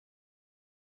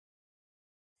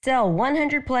Sell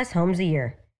 100 plus homes a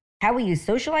year. How we use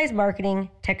socialized marketing,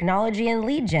 technology, and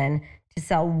lead gen to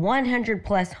sell 100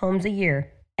 plus homes a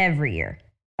year every year,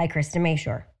 by Krista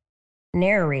Mashore.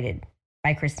 Narrated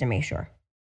by Krista Mashore.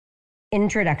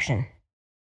 Introduction.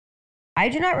 I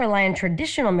do not rely on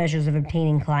traditional measures of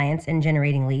obtaining clients and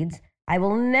generating leads. I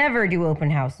will never do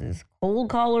open houses, cold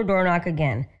call, or door knock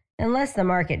again, unless the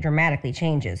market dramatically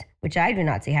changes, which I do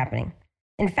not see happening.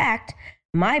 In fact,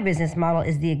 my business model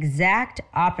is the exact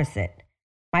opposite.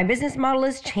 My business model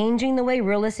is changing the way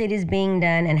real estate is being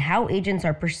done and how agents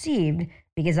are perceived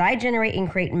because I generate and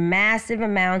create massive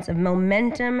amounts of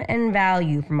momentum and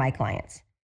value for my clients.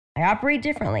 I operate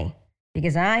differently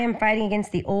because I am fighting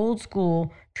against the old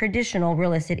school, traditional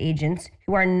real estate agents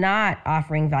who are not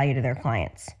offering value to their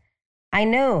clients. I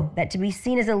know that to be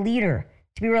seen as a leader,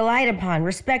 to be relied upon,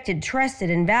 respected, trusted,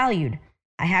 and valued,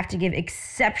 I have to give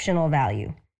exceptional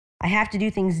value. I have to do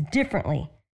things differently.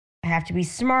 I have to be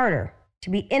smarter,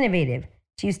 to be innovative,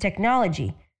 to use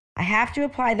technology. I have to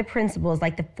apply the principles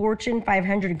like the Fortune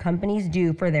 500 companies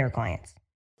do for their clients.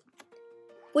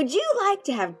 Would you like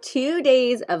to have 2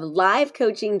 days of live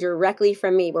coaching directly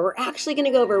from me, where we're actually going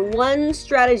to go over one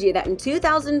strategy that in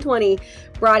 2020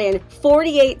 brought in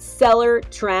 48 seller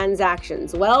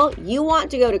transactions? Well, you want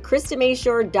to go to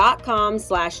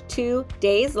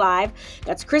KristaMashore.com/2dayslive.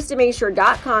 That's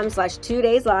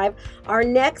KristaMashore.com/2dayslive. Our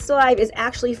next live is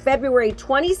actually February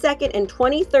 22nd and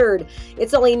 23rd.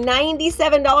 It's only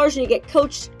 $97 and you get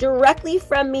coached directly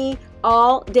from me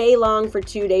all day long for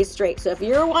 2 days straight. So if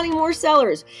you're wanting more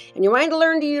sellers and you're wanting to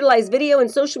learn to utilize video and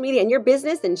social media in your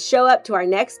business, then show up to our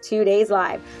next 2 days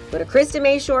live. Go to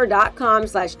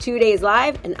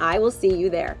KristaMashore.com/2dayslive and I will see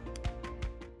you there.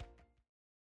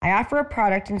 I offer a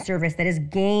product and service that is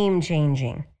game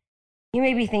changing. You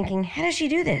may be thinking, how does she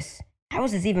do this? How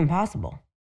is this even possible?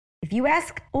 If you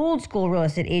ask old school real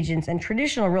estate agents and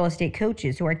traditional real estate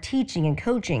coaches who are teaching and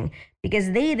coaching because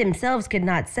they themselves could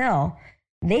not sell,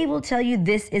 they will tell you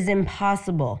this is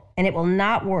impossible and it will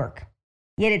not work.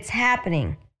 Yet it's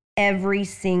happening every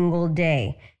single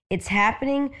day. It's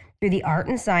happening through the art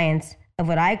and science of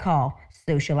what I call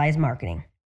socialized marketing.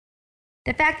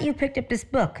 The fact that you picked up this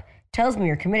book tells me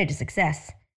you're committed to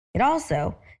success. It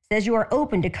also says you are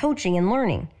open to coaching and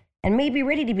learning and may be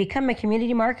ready to become a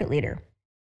community market leader.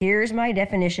 Here's my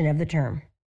definition of the term.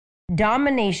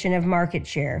 Domination of market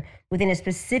share within a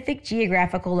specific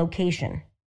geographical location,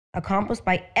 accomplished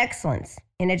by excellence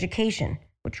in education,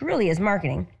 which really is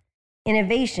marketing,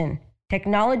 innovation,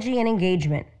 technology, and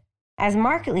engagement. As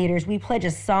market leaders, we pledge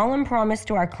a solemn promise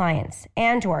to our clients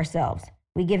and to ourselves.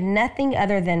 We give nothing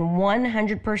other than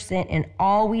 100% in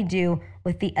all we do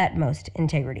with the utmost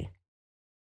integrity.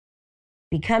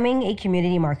 Becoming a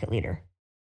community market leader.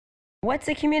 What's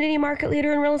a community market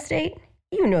leader in real estate?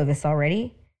 You know this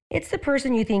already. It's the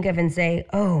person you think of and say,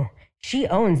 oh, she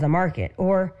owns the market,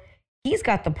 or he's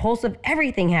got the pulse of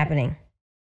everything happening.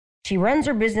 She runs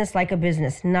her business like a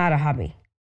business, not a hobby.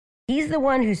 He's the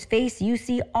one whose face you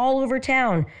see all over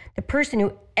town, the person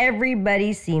who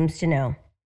everybody seems to know.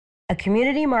 A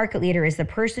community market leader is the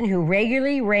person who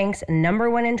regularly ranks number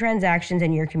one in transactions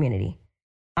in your community.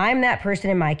 I'm that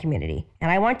person in my community, and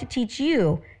I want to teach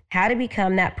you how to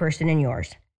become that person in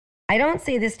yours. I don't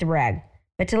say this to brag,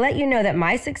 but to let you know that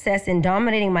my success in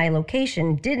dominating my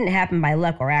location didn't happen by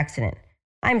luck or accident.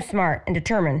 I'm smart and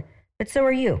determined, but so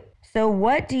are you. So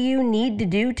what do you need to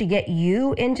do to get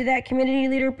you into that community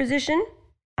leader position?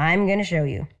 I'm going to show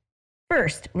you.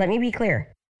 First, let me be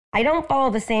clear. I don't follow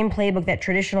the same playbook that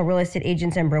traditional real estate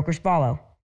agents and brokers follow.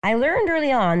 I learned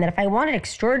early on that if I wanted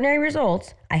extraordinary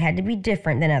results, I had to be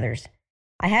different than others.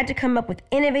 I had to come up with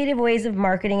innovative ways of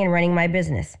marketing and running my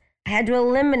business. I had to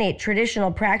eliminate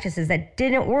traditional practices that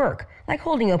didn't work, like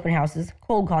holding open houses,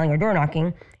 cold calling, or door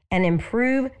knocking, and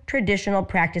improve traditional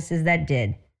practices that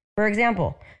did. For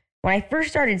example, when I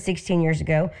first started 16 years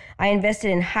ago, I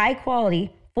invested in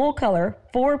high-quality, full-color,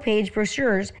 4-page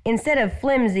brochures instead of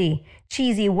flimsy,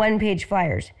 cheesy one-page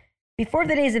flyers. Before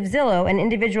the days of Zillow and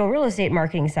individual real estate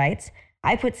marketing sites,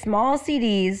 I put small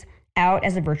CDs out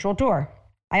as a virtual tour.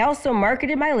 I also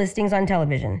marketed my listings on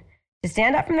television. To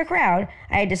stand out from the crowd,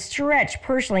 I had to stretch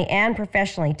personally and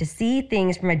professionally to see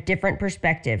things from a different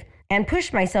perspective and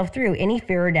push myself through any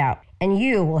fear or doubt, and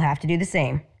you will have to do the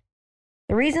same.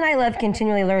 The reason I love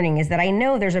continually learning is that I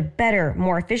know there's a better,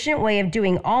 more efficient way of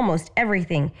doing almost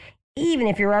everything, even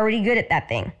if you're already good at that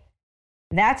thing.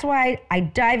 That's why I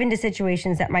dive into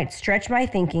situations that might stretch my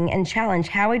thinking and challenge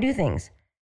how I do things.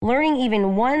 Learning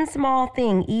even one small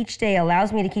thing each day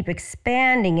allows me to keep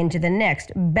expanding into the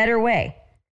next, better way.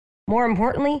 More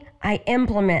importantly, I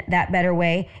implement that better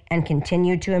way and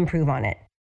continue to improve on it.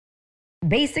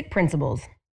 Basic principles.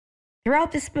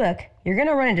 Throughout this book, you're going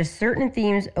to run into certain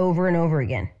themes over and over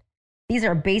again. These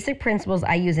are basic principles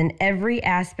I use in every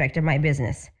aspect of my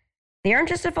business. They aren't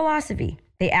just a philosophy.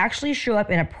 They actually show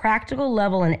up in a practical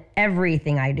level in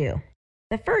everything I do.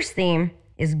 The first theme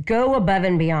is go above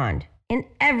and beyond in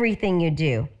everything you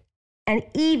do, and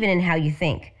even in how you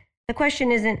think. The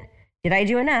question isn't, did I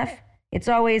do enough? It's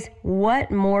always, what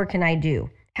more can I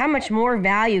do? How much more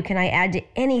value can I add to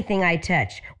anything I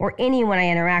touch or anyone I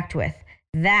interact with?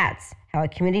 That's how a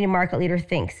community market leader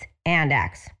thinks and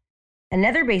acts.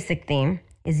 Another basic theme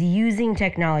is using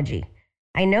technology.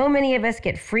 I know many of us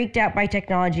get freaked out by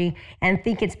technology and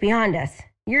think it's beyond us.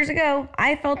 Years ago,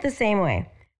 I felt the same way.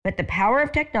 But the power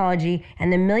of technology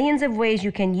and the millions of ways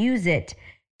you can use it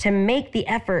to make the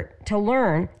effort to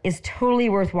learn is totally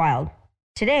worthwhile.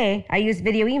 Today, I use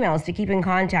video emails to keep in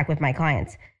contact with my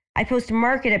clients. I post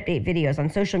market update videos on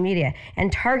social media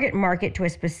and target market to a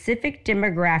specific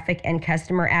demographic and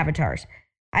customer avatars.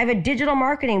 I have a digital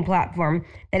marketing platform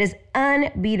that is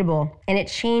unbeatable, and it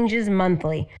changes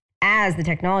monthly as the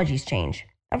technologies change.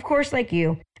 Of course, like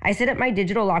you, I set up my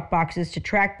digital lockboxes to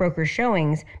track broker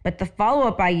showings, but the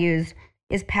follow-up I use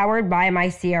is powered by my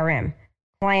CRM,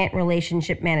 Client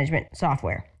Relationship Management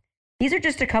software. These are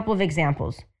just a couple of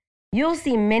examples. You'll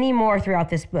see many more throughout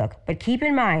this book, but keep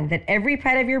in mind that every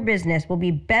part of your business will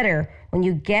be better when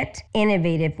you get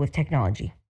innovative with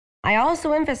technology. I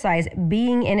also emphasize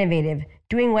being innovative,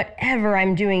 doing whatever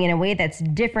I'm doing in a way that's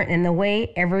different than the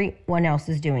way everyone else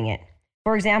is doing it.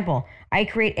 For example, I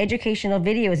create educational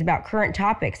videos about current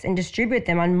topics and distribute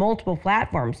them on multiple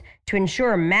platforms to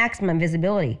ensure maximum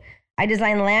visibility. I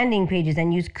design landing pages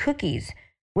and use cookies,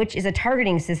 which is a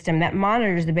targeting system that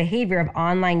monitors the behavior of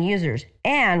online users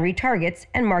and retargets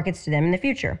and markets to them in the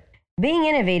future. Being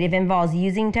innovative involves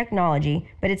using technology,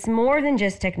 but it's more than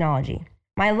just technology.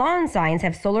 My lawn signs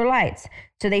have solar lights,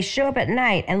 so they show up at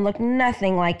night and look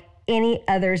nothing like any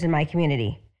others in my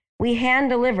community. We hand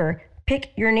deliver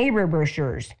Pick Your Neighbor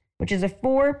brochures, which is a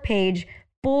 4-page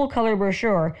full-color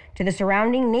brochure to the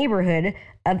surrounding neighborhood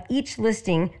of each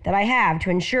listing that I have to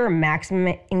ensure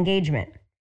maximum engagement.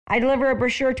 I deliver a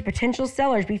brochure to potential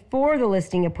sellers before the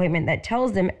listing appointment that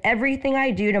tells them everything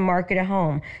I do to market a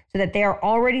home so that they are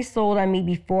already sold on me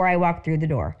before I walk through the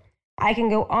door. I can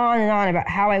go on and on about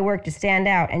how I work to stand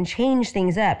out and change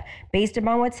things up based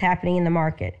upon what's happening in the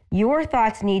market. Your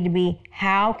thoughts need to be,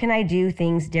 how can I do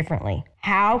things differently?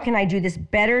 How can I do this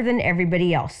better than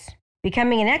everybody else?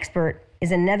 Becoming an expert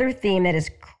is another theme that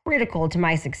is critical to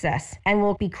my success and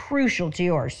will be crucial to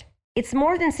yours. It's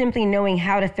more than simply knowing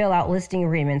how to fill out listing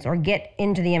agreements or get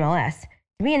into the MLS.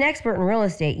 To be an expert in real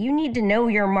estate, you need to know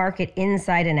your market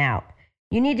inside and out.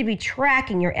 You need to be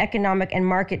tracking your economic and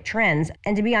market trends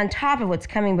and to be on top of what's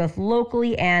coming both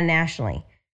locally and nationally.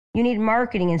 You need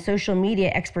marketing and social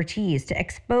media expertise to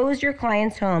expose your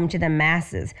client's home to the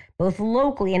masses, both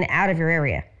locally and out of your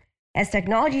area. As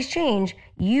technologies change,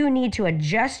 you need to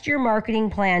adjust your marketing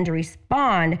plan to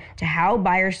respond to how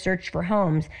buyers search for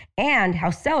homes and how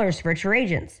sellers search for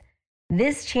agents.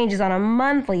 This changes on a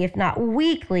monthly, if not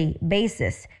weekly,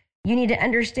 basis. You need to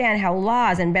understand how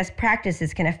laws and best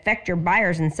practices can affect your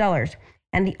buyers and sellers.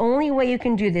 And the only way you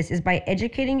can do this is by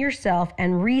educating yourself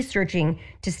and researching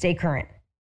to stay current.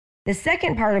 The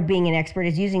second part of being an expert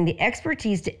is using the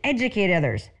expertise to educate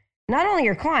others, not only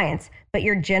your clients, but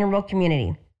your general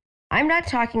community. I'm not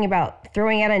talking about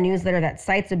throwing out a newsletter that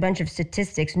cites a bunch of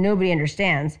statistics nobody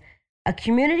understands. A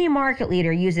community market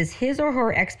leader uses his or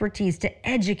her expertise to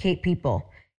educate people.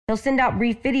 He'll send out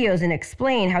brief videos and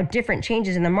explain how different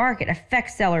changes in the market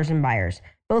affect sellers and buyers,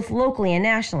 both locally and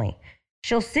nationally.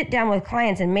 She'll sit down with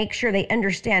clients and make sure they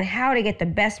understand how to get the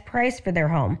best price for their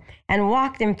home and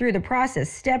walk them through the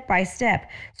process step by step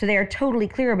so they are totally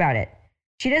clear about it.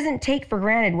 She doesn't take for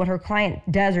granted what her client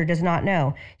does or does not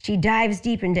know. She dives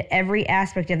deep into every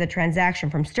aspect of the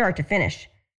transaction from start to finish.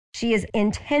 She is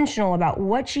intentional about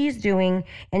what she's doing,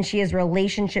 and she is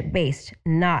relationship-based,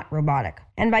 not robotic.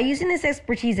 And by using this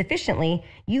expertise efficiently,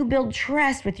 you build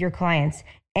trust with your clients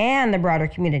and the broader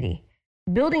community.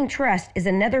 Building trust is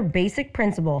another basic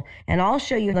principle, and I'll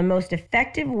show you the most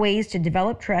effective ways to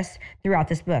develop trust throughout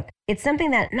this book. It's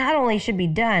something that not only should be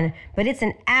done, but it's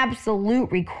an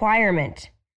absolute requirement.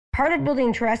 Part of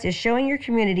building trust is showing your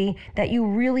community that you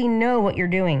really know what you're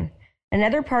doing.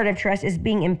 Another part of trust is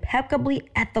being impeccably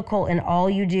ethical in all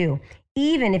you do,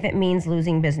 even if it means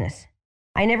losing business.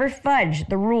 I never fudge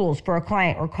the rules for a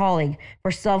client or colleague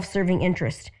for self-serving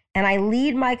interest, and I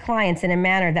lead my clients in a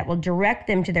manner that will direct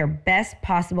them to their best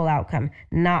possible outcome,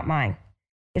 not mine.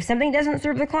 If something doesn't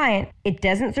serve the client, it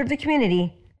doesn't serve the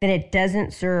community, then it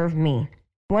doesn't serve me.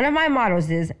 One of my mottos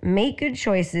is make good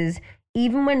choices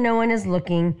even when no one is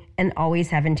looking, and always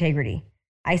have integrity.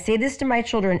 I say this to my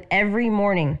children every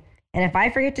morning, and if I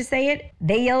forget to say it,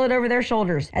 they yell it over their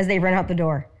shoulders as they run out the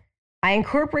door. I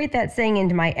incorporate that saying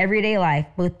into my everyday life,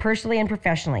 both personally and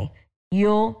professionally.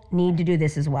 You'll need to do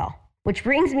this as well. Which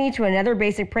brings me to another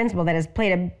basic principle that has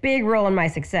played a big role in my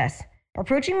success.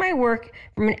 Approaching my work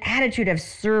from an attitude of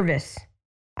service.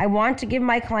 I want to give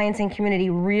my clients and community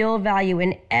real value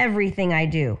in everything I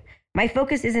do. My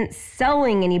focus isn't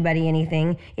selling anybody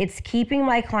anything, it's keeping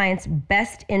my clients'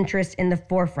 best interest in the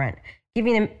forefront,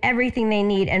 giving them everything they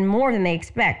need and more than they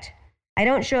expect. I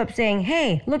don't show up saying,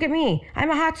 hey, look at me, I'm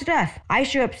a hot stuff. I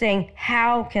show up saying,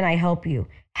 how can I help you?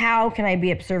 How can I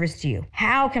be of service to you?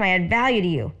 How can I add value to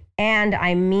you? And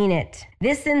I mean it.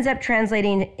 This ends up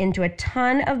translating into a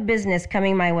ton of business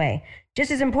coming my way.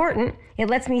 Just as important, it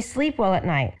lets me sleep well at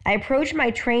night. I approach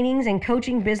my trainings and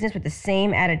coaching business with the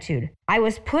same attitude. I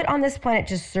was put on this planet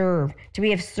to serve, to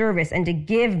be of service, and to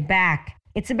give back.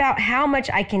 It's about how much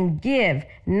I can give,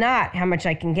 not how much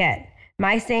I can get.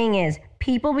 My saying is,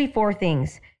 people before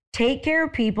things. Take care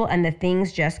of people and the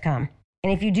things just come.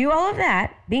 And if you do all of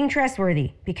that, being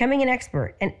trustworthy, becoming an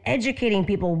expert, and educating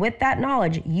people with that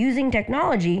knowledge, using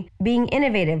technology, being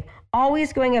innovative,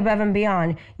 always going above and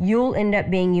beyond, you'll end up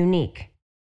being unique.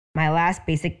 My last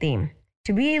basic theme.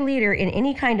 To be a leader in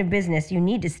any kind of business, you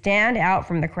need to stand out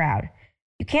from the crowd.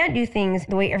 You can't do things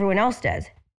the way everyone else does.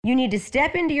 You need to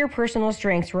step into your personal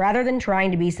strengths rather than trying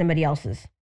to be somebody else's.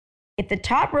 If the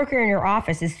top broker in your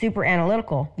office is super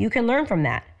analytical, you can learn from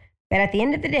that. But at the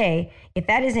end of the day, if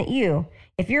that isn't you,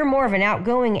 if you're more of an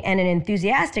outgoing and an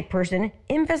enthusiastic person,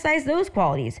 emphasize those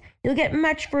qualities. You'll get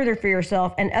much further for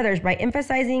yourself and others by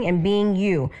emphasizing and being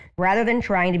you, rather than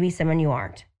trying to be someone you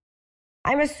aren't.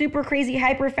 I'm a super crazy,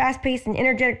 hyper fast-paced and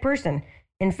energetic person.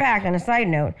 In fact, on a side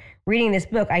note, reading this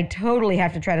book, I totally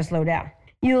have to try to slow down.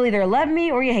 You'll either love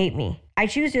me or you hate me. I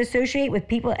choose to associate with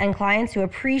people and clients who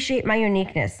appreciate my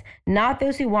uniqueness, not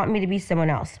those who want me to be someone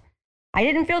else. I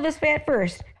didn't feel this way at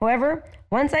first. However,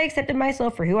 once I accepted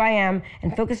myself for who I am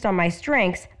and focused on my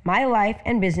strengths, my life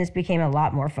and business became a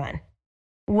lot more fun.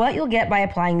 What you'll get by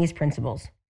applying these principles.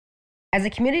 As a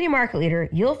community market leader,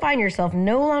 you'll find yourself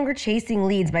no longer chasing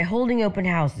leads by holding open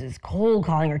houses, cold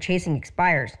calling, or chasing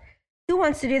expires. Who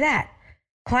wants to do that?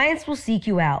 Clients will seek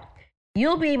you out.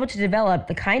 You'll be able to develop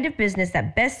the kind of business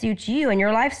that best suits you and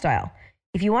your lifestyle.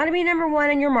 If you want to be number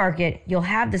one in your market, you'll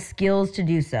have the skills to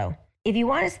do so. If you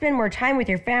want to spend more time with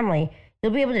your family,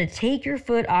 you'll be able to take your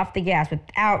foot off the gas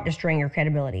without destroying your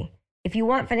credibility. If you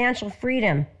want financial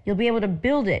freedom, you'll be able to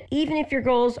build it. Even if your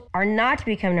goals are not to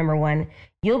become number one,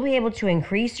 you'll be able to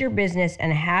increase your business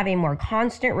and have a more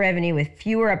constant revenue with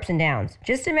fewer ups and downs.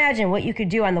 Just imagine what you could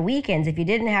do on the weekends if you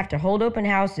didn't have to hold open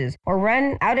houses or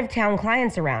run out-of-town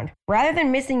clients around. Rather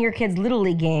than missing your kids' Little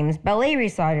League games, ballet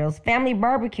recitals, family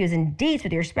barbecues, and dates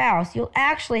with your spouse, you'll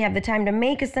actually have the time to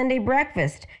make a Sunday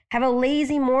breakfast, have a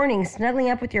lazy morning snuggling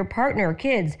up with your partner or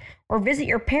kids, or visit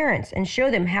your parents and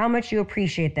show them how much you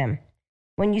appreciate them.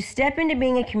 When you step into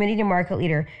being a community market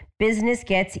leader, business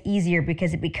gets easier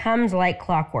because it becomes like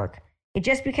clockwork. It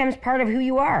just becomes part of who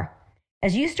you are.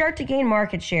 As you start to gain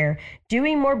market share,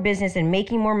 doing more business and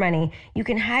making more money, you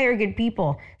can hire good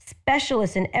people,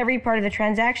 specialists in every part of the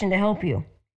transaction to help you.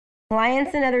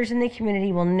 Clients and others in the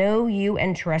community will know you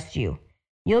and trust you.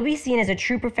 You'll be seen as a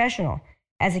true professional.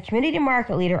 As a community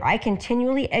market leader, I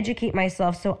continually educate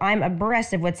myself so I'm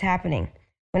abreast of what's happening.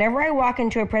 Whenever I walk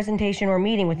into a presentation or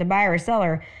meeting with a buyer or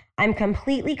seller, I'm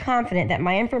completely confident that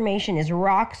my information is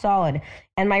rock solid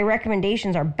and my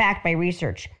recommendations are backed by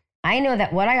research. I know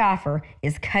that what I offer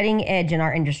is cutting edge in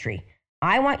our industry.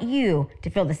 I want you to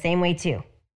feel the same way too.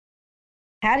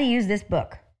 How to use this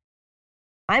book.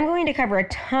 I'm going to cover a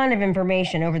ton of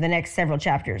information over the next several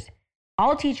chapters.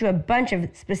 I'll teach you a bunch of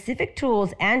specific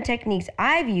tools and techniques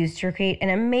I've used to create an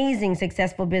amazing,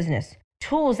 successful business.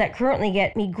 Tools that currently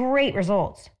get me great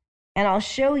results. And I'll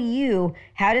show you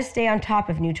how to stay on top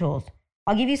of new tools.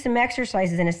 I'll give you some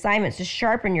exercises and assignments to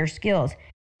sharpen your skills,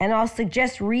 and I'll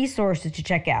suggest resources to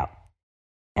check out.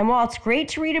 And while it's great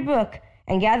to read a book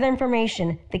and gather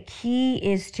information, the key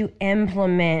is to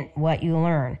implement what you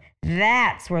learn.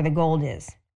 That's where the gold is.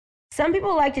 Some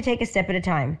people like to take a step at a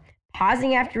time,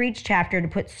 pausing after each chapter to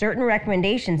put certain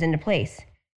recommendations into place.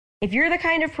 If you're the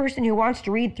kind of person who wants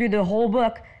to read through the whole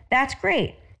book, that's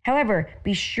great. However,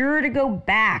 be sure to go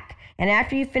back, and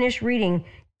after you finish reading,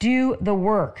 do the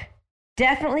work.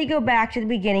 Definitely go back to the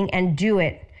beginning and do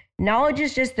it. Knowledge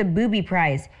is just the booby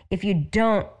prize if you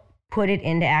don't put it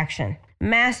into action.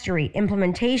 Mastery,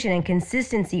 implementation, and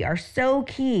consistency are so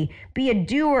key. Be a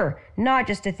doer, not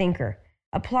just a thinker.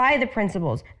 Apply the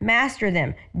principles, master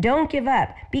them, don't give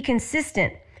up, be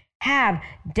consistent. Have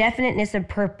definiteness of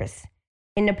purpose.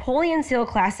 In Napoleon Hill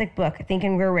classic book, Think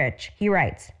and Grow Rich, he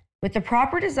writes, with the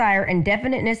proper desire and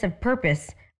definiteness of purpose,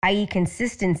 i.e.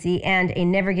 consistency and a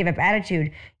never give up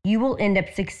attitude, you will end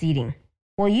up succeeding.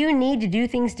 Will you need to do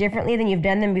things differently than you've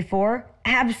done them before?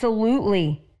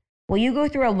 Absolutely. Will you go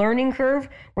through a learning curve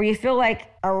where you feel like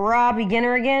a raw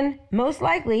beginner again? Most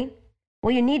likely.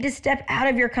 Will you need to step out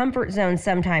of your comfort zone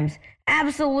sometimes?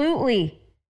 Absolutely.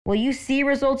 Will you see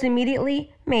results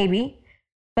immediately? Maybe.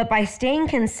 But by staying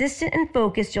consistent and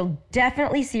focused, you'll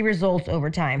definitely see results over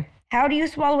time. How do you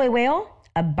swallow a whale?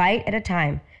 A bite at a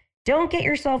time. Don't get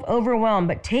yourself overwhelmed,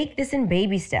 but take this in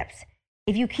baby steps.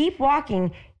 If you keep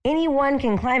walking, anyone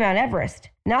can climb Mount Everest.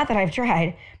 Not that I've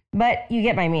tried, but you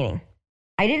get my meaning.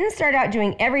 I didn't start out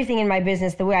doing everything in my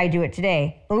business the way I do it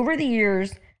today. Over the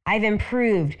years, I've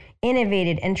improved,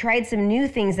 innovated, and tried some new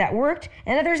things that worked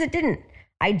and others that didn't.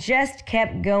 I just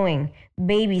kept going.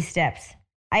 Baby steps.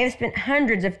 I have spent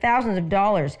hundreds of thousands of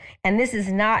dollars, and this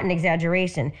is not an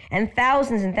exaggeration, and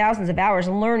thousands of hours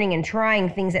learning and trying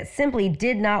things that simply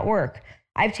did not work.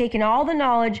 I've taken all the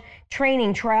knowledge,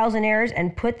 training, trials, and errors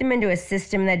and put them into a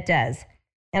system that does.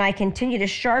 And I continue to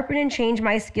sharpen and change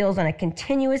my skills on a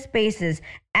continuous basis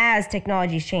as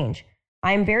technologies change.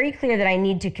 I'm very clear that I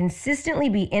need to consistently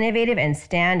be innovative and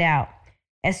stand out.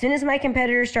 As soon as my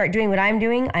competitors start doing what I'm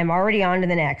doing, I'm already on to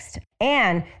the next,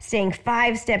 and staying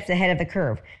 5 steps ahead of the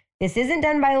curve. This isn't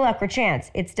done by luck or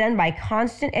chance. It's done by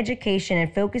constant education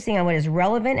and focusing on what is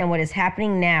relevant and what is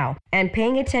happening now, and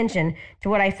paying attention to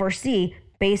what I foresee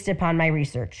based upon my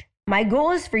research. My goal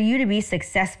is for you to be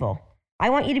successful. I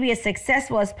want you to be as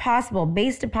successful as possible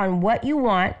based upon what you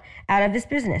want out of this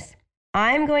business.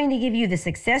 I'm going to give you the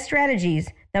success strategies,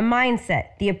 the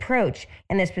mindset, the approach,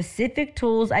 and the specific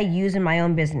tools I use in my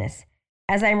own business.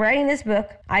 As I'm writing this book,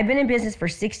 I've been in business for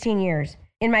 16 years.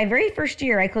 In my very first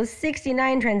year, I closed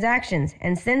 69 transactions,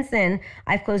 and since then,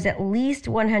 I've closed at least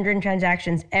 100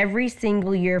 transactions every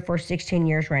single year for 16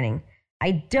 years running.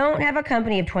 I don't have a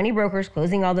company of 20 brokers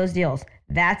closing all those deals.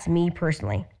 That's me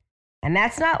personally. And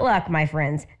that's not luck, my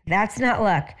friends. That's not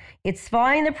luck. It's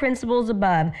following the principles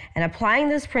above and applying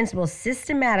those principles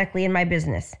systematically in my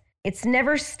business. It's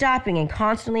never stopping and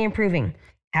constantly improving.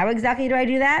 How exactly do I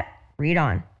do that? Read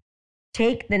on.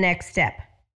 Take the next step.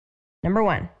 Number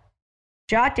 1,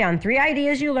 jot down 3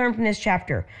 ideas you learned from this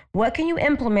chapter. What can you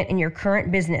implement in your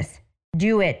current business?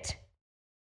 Do it.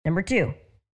 Number 2,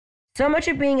 so much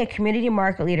of being a community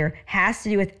market leader has to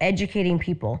do with educating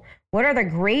people. What are the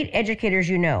great educators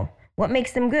you know? What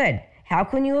makes them good? How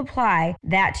can you apply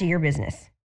that to your business?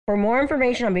 For more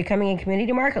information on becoming a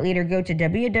community market leader, go to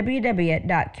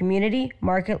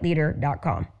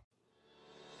www.communitymarketleader.com.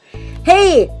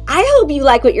 Hey, I hope you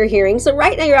like what you're hearing. So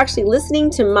right now you're actually listening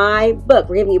to my book.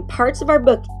 We're giving you parts of our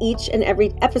book each and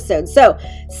every episode. So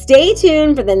stay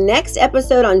tuned for the next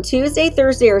episode on Tuesday,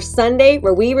 Thursday, or Sunday,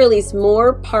 where we release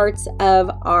more parts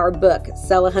of our book,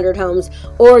 Sell 100 Homes,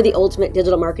 or the Ultimate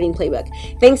Digital Marketing Playbook.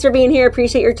 Thanks for being here.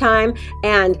 Appreciate your time,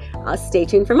 and stay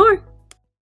tuned for more.